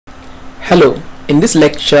Hello, in this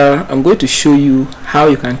lecture I'm going to show you how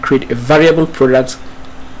you can create a variable product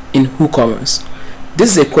in Ecommerce.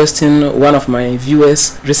 This is a question one of my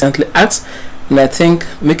viewers recently asked, and I think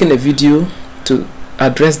making a video to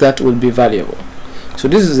address that will be valuable. So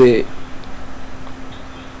this is a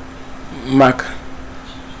Mark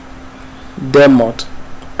Dermott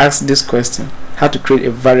asked this question: how to create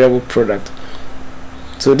a variable product.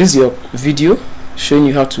 So this is your video showing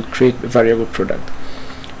you how to create a variable product.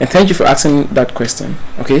 And thank you for asking that question.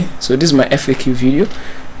 Okay, so this is my FAQ video.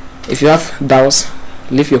 If you have doubts,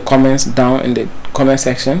 leave your comments down in the comment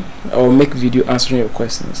section, or make video answering your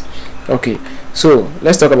questions. Okay, so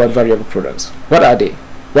let's talk about variable products. What are they?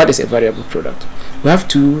 What is a variable product? We have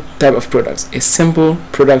two types of products: a simple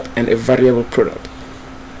product and a variable product.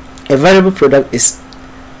 A variable product is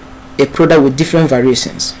a product with different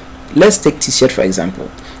variations. Let's take t-shirt for example.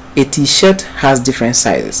 A t-shirt has different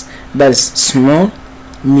sizes, that is small,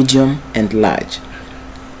 medium and large.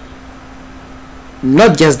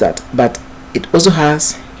 Not just that, but it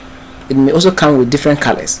may also come with different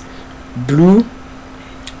colors: blue,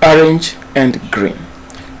 orange and green.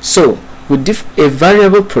 So with a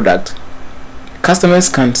variable product, customers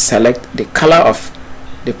can select the color of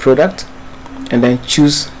the product and then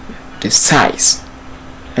choose the size,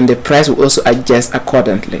 and the price will also adjust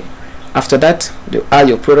accordingly. After that, they add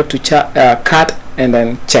your product to cart and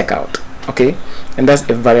then check out. Okay, and that's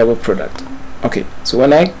a variable product. Okay, so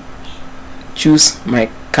when I choose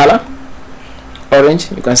my color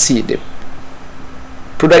orange, you can see the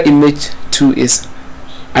product image 2 is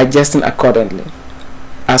adjusting accordingly,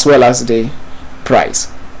 as well as the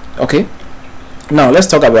price. Okay, now let's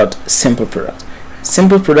talk about simple product.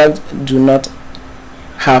 Simple product do not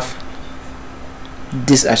have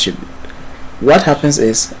this attribute. What happens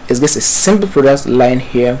is it gets a simple product line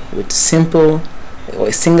here with simple or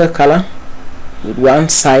a single color with one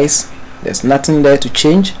size. There's nothing there to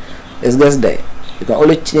change. It's just there. You can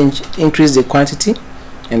only increase the quantity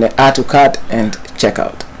and then add to cart and check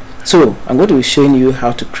out. So I'm going to be showing you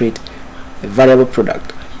how to create a variable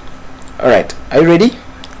product. Alright, are you ready?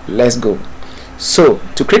 Let's go. So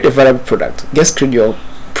to create a variable product, just create your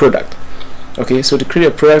product. Okay, so to create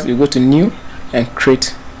a product, you go to new and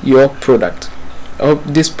create your product. I hope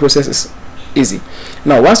this process is easy.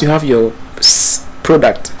 Now once you have your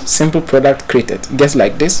product, simple product created just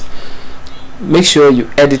like this, make sure you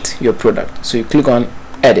edit your product. So you click on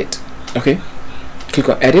edit. Okay, click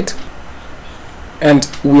on edit, and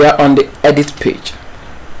we are on the edit page.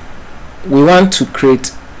 We want to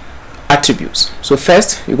create attributes. So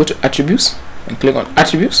first you go to attributes and click on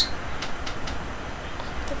attributes,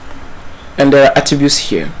 and there are attributes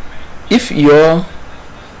here. If your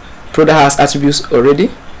product has attributes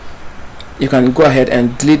already, you can go ahead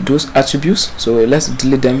and delete those attributes. So let's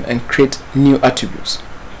delete them and create new attributes.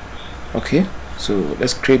 Okay, so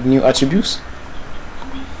let's create new attributes.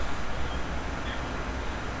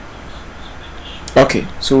 Okay,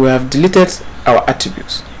 so we have deleted our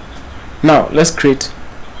attributes. Now let's create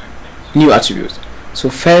new attributes. So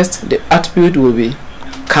first the attribute will be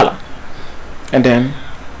color, and then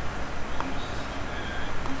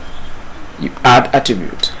you add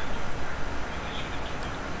attribute.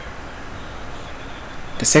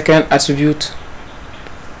 The second attribute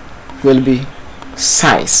will be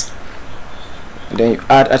size, and then you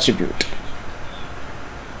add attribute.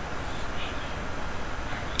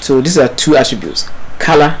 So these are two attributes,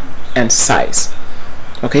 color and size.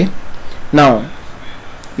 Okay, now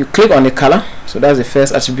you click on the color. So that's the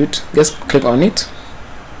first attribute. Just click on it.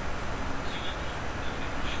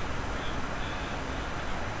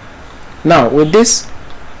 Now with this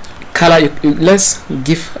color, let's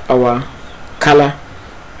give our color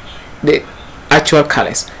the actual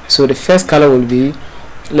colors. So the first color will be,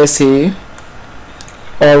 let's say,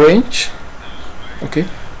 orange. Okay,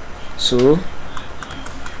 so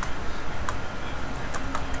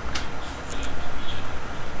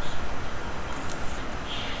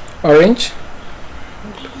orange,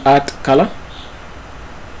 add color.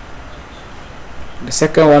 The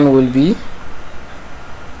second one will be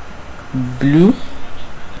blue,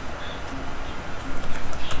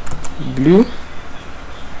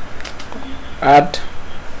 add,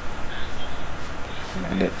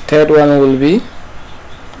 and the third one will be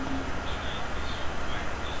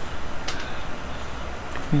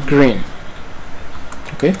green.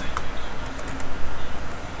 Okay,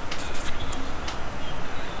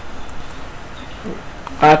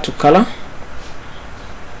 add to color.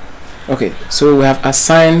 Okay, so we have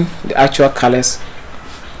assigned the actual colors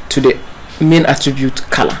to the main attribute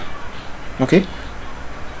color. Okay,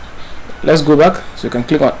 let's go back. So you can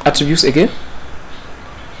click on attributes again,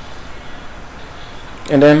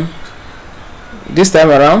 and then This time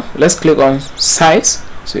around, let's click on size.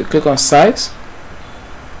 So you click on size.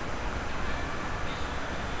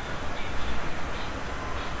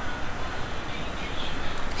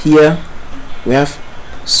 Here we have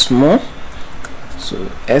small, so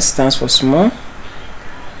S stands for small.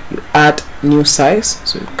 You add new size,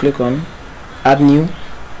 so you click on add new,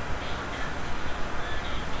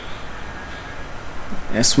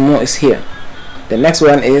 and small is here. The next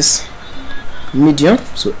one is medium,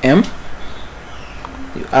 so M,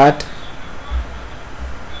 you add,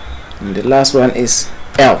 and the last one is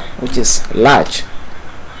L, which is large,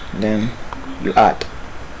 then you add.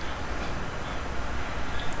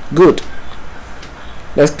 Good.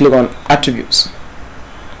 Let's click on attributes.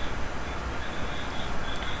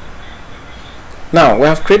 Now we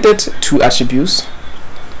have created two attributes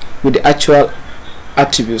with the actual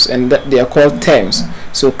attributes, and they are called terms.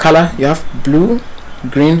 So color, you have blue,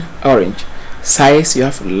 green, orange. Size, you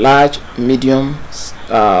have large, medium,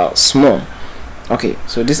 small. Okay,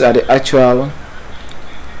 so these are the actual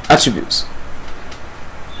attributes.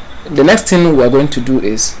 The next thing we are going to do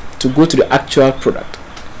is to go to the actual product.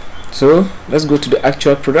 So let's go to the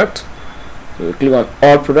actual product. So we click on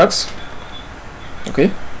all products.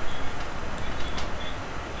 Okay,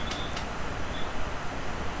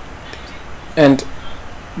 and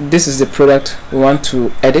this is the product we want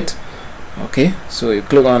to edit. Okay, so you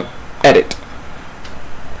click on edit.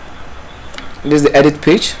 This is the edit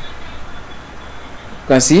page. You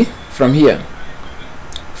can see from here,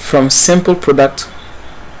 from simple product,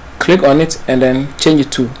 click on it and then change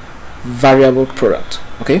it to variable product.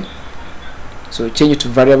 Okay, so change it to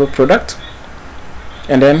variable product,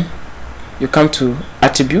 and then you come to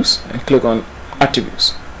attributes and click on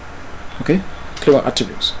attributes. Okay, click on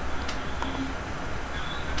attributes.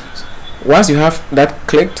 Once you have that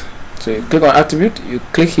clicked, so you click on attribute, you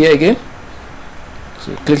click here again,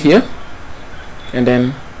 so you click here, and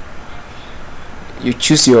then you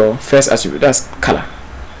choose your first attribute, that's color,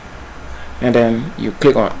 and then you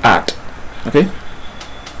click on add. Okay,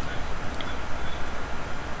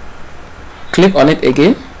 click on it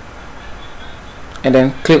again, and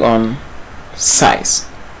then click on size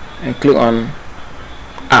and click on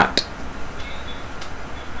add.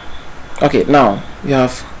 Okay, now you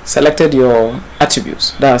have selected your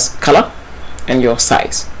attributes, that's color and your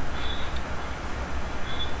size.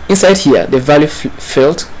 Inside here, the value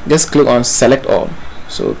field, just click on select all.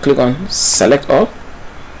 So click on select all,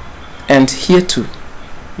 and here too,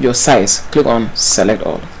 your size, click on select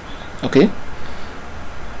all. Okay,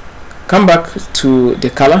 come back to the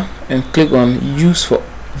color and click on use for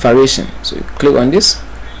variation. So you click on this,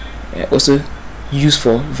 also use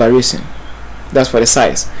for variation, that's for the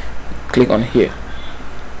size. Click on here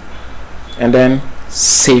and then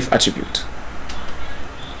save attribute.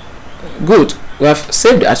 Good, we have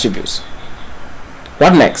saved the attributes.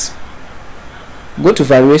 What next? Go to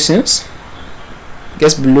variations,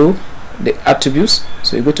 just below the attributes,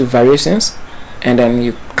 so you go to variations and then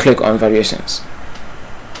you click on variations.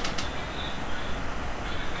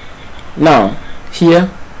 Now here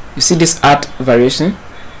you see this add variation,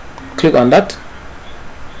 click on that.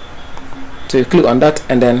 So you click on that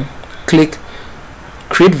and then click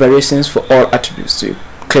create variations for all attributes. So you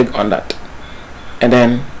click on that and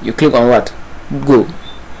then you click on what? Go,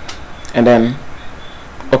 and then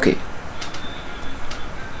okay.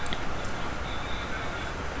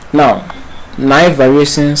 Now 9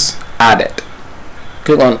 variations added.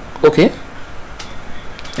 Click on OK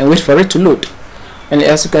and wait for it to load, and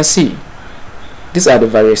as you can see, these are the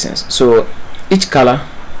variations. So each color,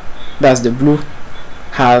 that's the blue,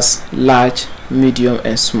 has large, medium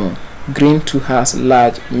and small. Green too has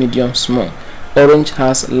large, medium, small. Orange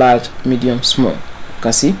has large, medium, small. You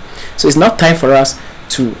can see. So it's now time for us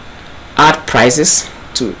to add prices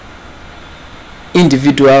to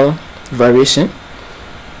individual variation,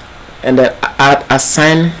 and then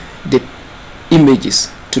assign the images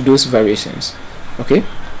to those variations. Okay,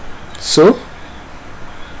 so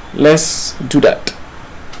let's do that.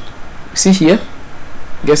 See here,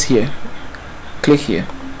 guess here, click here,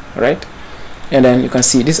 all right, and then you can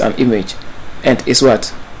see this is an image, and it's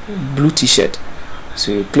what? Blue t-shirt.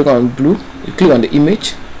 So you click on blue, you click on the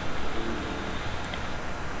image,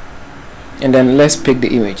 and then let's pick the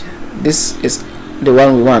image. This is the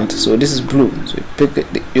one we want, so this is blue, so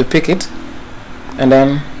you pick it and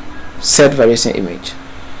then set variation image.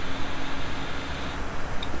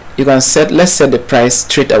 You can set, let's set the price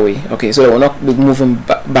straight away. Okay, so it will not be moving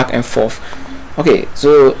back and forth. Okay,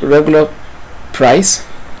 so regular price,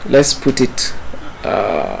 let's put it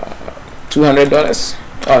 $200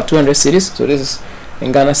 or 200 cedis. So this is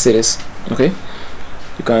in Ghana cedis. Okay,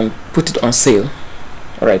 you can put it on sale.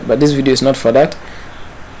 All right, but this video is not for that.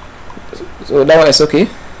 So that one is okay.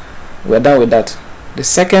 We're done with that. The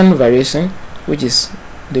second variation, which is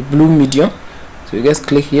the blue medium, so you just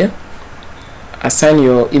click here, assign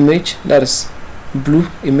your image, that is blue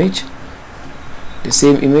image, the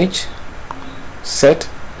same image, set,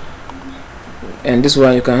 and this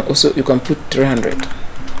one you can put 300.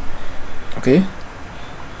 Okay.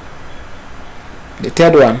 The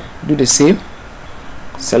third one, do the same,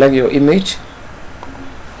 select your image,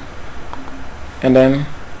 and then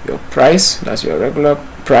your price, that's your regular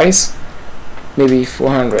price, maybe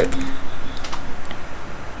 400.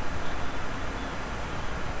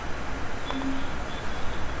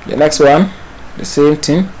 The next one, the same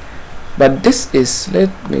thing, but this is, let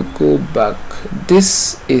me go back,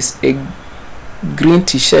 this is a green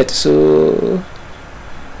t-shirt, so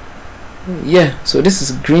yeah, so this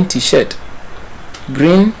is green t-shirt,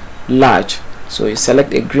 green large, so you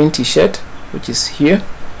select a green t-shirt, which is here,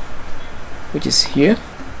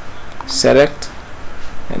 select,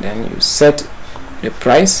 and then you set the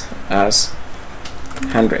price as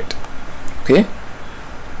 100. Okay,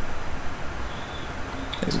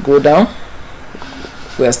 let's go down.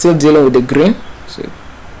 We are still dealing with the green, so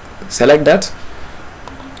select that,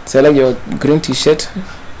 select your green t-shirt,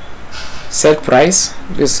 set price,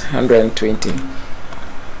 this 120.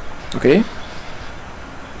 Okay,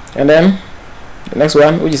 and then the next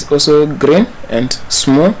one, which is also green and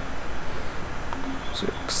small, so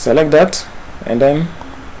select that, and then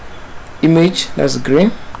image, that's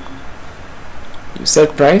green, you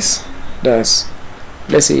set price, that's,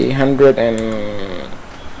 let's say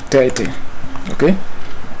 130. Okay,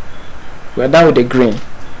 we're done with the green.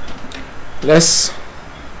 Let's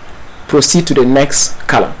proceed to the next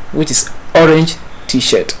color, which is orange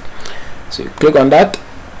t-shirt. So you click on that,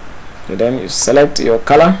 and then you select your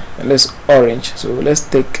color, and it's orange. So let's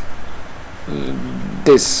take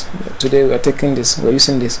this. Today we are taking this, we're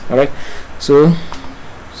using this. All right, so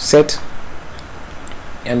set,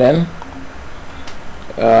 and then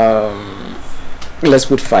let's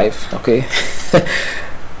put 5. Okay.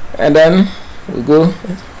 And then we go,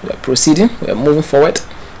 we are proceeding, we are moving forward.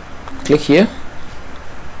 Click here,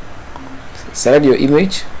 select your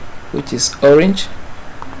image, which is orange,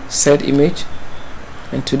 set image,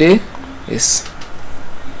 and today is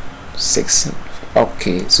 6.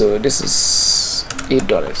 Okay, so this is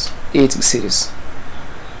 $8, 8 cities.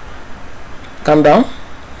 Come down,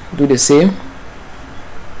 do the same,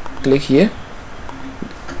 click here,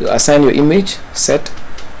 you assign your image, set,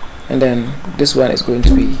 and then this one is going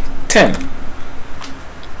to be 10.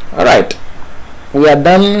 All right, we are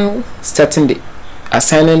done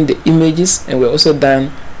assigning the images, and we're also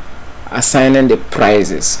done assigning the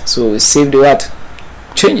prices. So we save the what?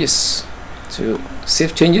 Changes. So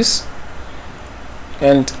save changes,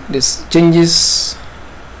 and these changes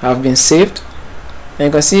have been saved. And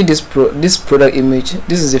you can see this product image.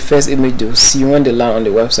 This is the first image you'll see when they land on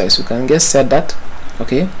the website. So you can just set that.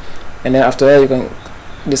 Okay, and then after that you can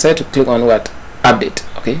decide to click on what? Update.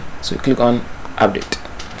 Okay, so you click on update.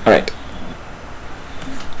 All right,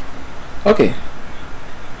 okay,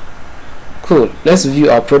 cool. Let's view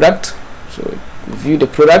our product. So view the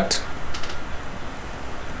product,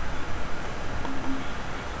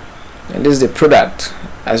 and this is the product.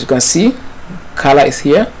 As you can see, color is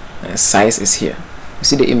here and size is here. You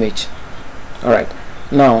see the image. All right,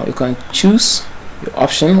 now you can choose your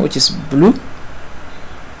option, which is blue,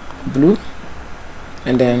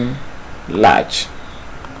 and then large,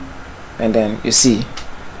 and then you see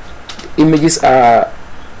the images are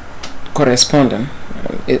corresponding.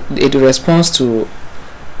 It responds to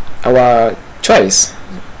our choice,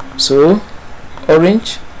 so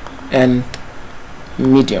orange and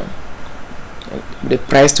medium. The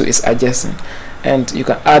price too is adjusting, and you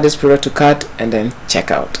can add this product to cart and then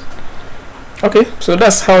check out. Okay, so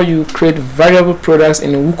that's how you create variable products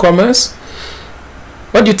in WooCommerce.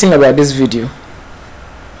 What do you think about this video?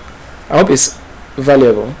 I hope it's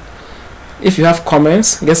valuable. If you have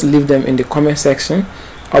comments, just leave them in the comment section.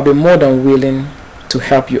 I'll be more than willing to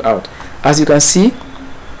help you out. As you can see,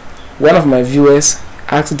 one of my viewers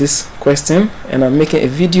asked this question, and I'm making a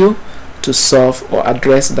video to solve or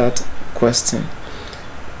address that question.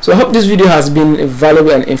 So I hope this video has been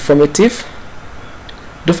valuable and informative.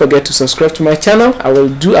 Don't forget to subscribe to my channel. I will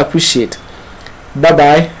do appreciate. Bye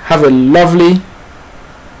bye. Have a lovely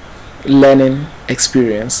learning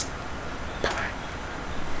experience.